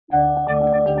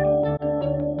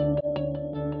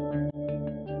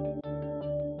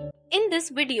this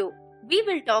video, we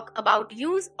will talk about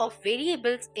use of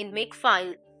variables in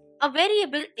makefile. A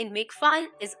variable in makefile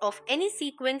is of any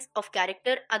sequence of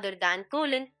character other than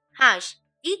colon, hash,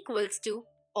 equals to,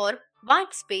 or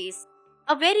whitespace.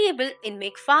 A variable in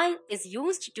makefile is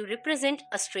used to represent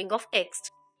a string of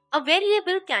text. A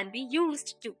variable can be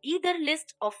used to either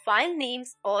list of file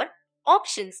names or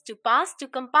options to pass to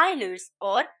compilers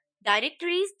or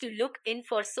directories to look in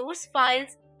for source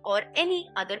files or any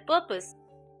other purpose.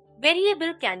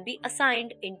 Variable can be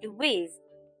assigned in two ways,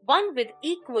 one with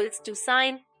equals to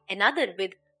sign, another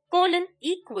with colon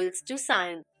equals to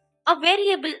sign. A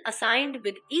variable assigned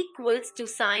with equals to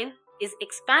sign is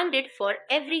expanded for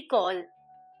every call,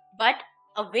 but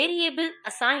a variable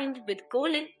assigned with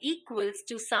colon equals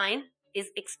to sign is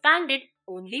expanded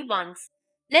only once.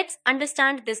 Let's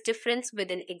understand this difference with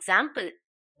an example.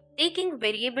 Taking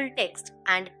variable text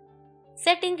and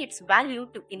setting its value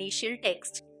to initial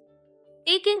text.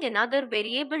 Taking another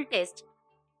variable text,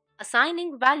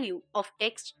 assigning value of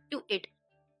text to it.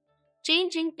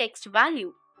 Changing text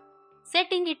value,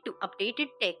 setting it to updated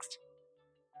text.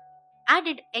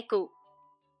 Added echo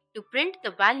to print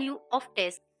the value of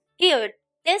test. Here,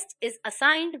 test is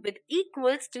assigned with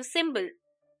equals to symbol,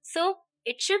 so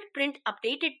it should print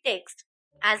updated text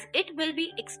as it will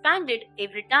be expanded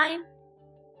every time.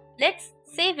 Let's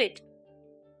save it.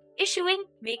 Issuing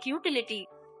make utility.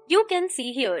 You can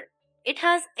see here, it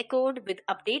has echoed with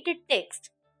updated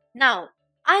text. Now,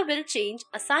 I will change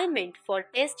assignment for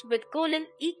test with colon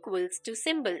equals to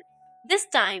symbol. This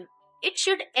time, it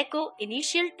should echo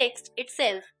initial text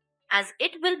itself as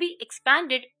it will be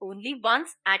expanded only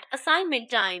once at assignment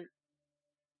time.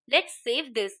 Let's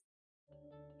save this.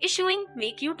 Issuing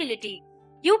make utility.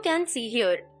 You can see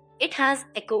here, it has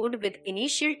echoed with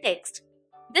initial text.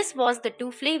 This was the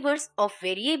two flavors of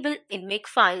variable in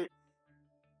makefile.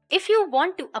 If you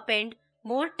want to append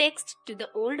more text to the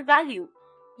old value,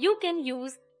 you can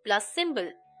use plus symbol.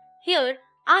 Here,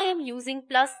 I am using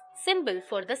plus symbol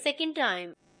for the second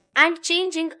time and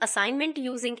changing assignment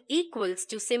using equals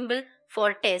to symbol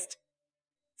for test.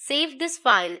 Save this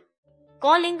file.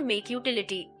 Calling make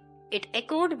utility. It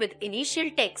echoed with initial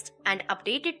text and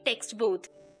updated text both.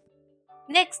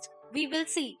 Next, we will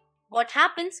see what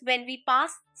happens when we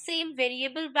pass same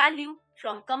variable value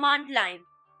from command line.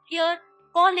 Here,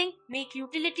 calling make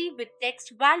utility with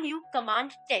text value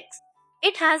command text.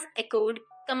 It has echoed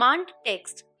command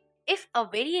text. If a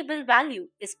variable value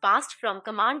is passed from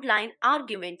command line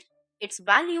argument, its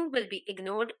value will be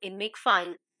ignored in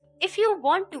makefile. If you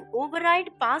want to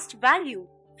override passed value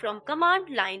from command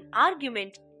line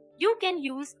argument, you can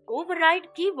use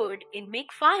override keyword in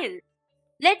makefile.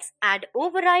 Let's add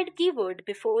override keyword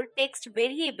before text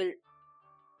variable.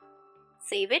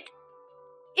 Save it.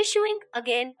 Issuing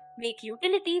again make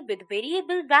utility with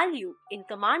variable value in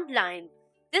command line.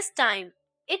 This time,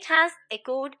 it has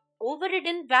echoed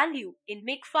overridden value in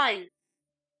makefile.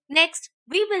 Next,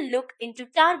 we will look into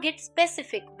target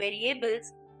specific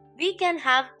variables. We can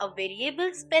have a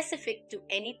variable specific to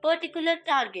any particular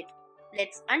target.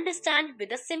 Let's understand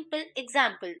with a simple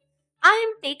example. I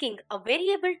am taking a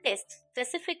variable test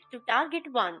specific to target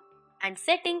 1 and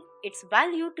setting its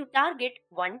value to target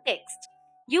 1 text.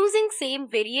 Using same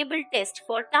variable test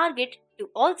for target 2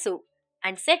 also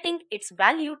and setting its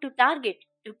value to target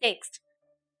 2 text.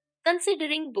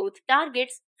 Considering both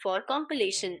targets for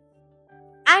compilation.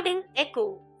 Adding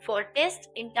echo for test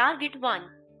in target 1.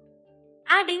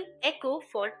 Adding echo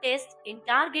for test in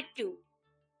target 2.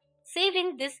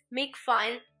 Saving this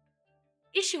makefile.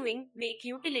 Issuing make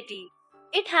utility.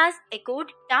 It has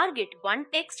echoed target 1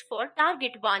 text for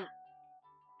target 1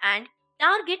 and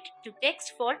target 2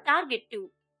 text for target 2.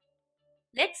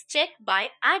 Let's check by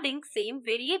adding same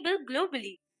variable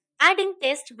globally. Adding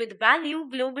test with value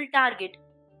global target.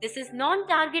 This is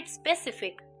non-target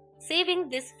specific. Saving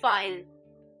this file.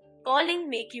 Calling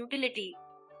make utility.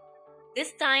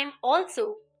 This time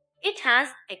also, it has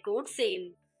echoed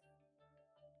same.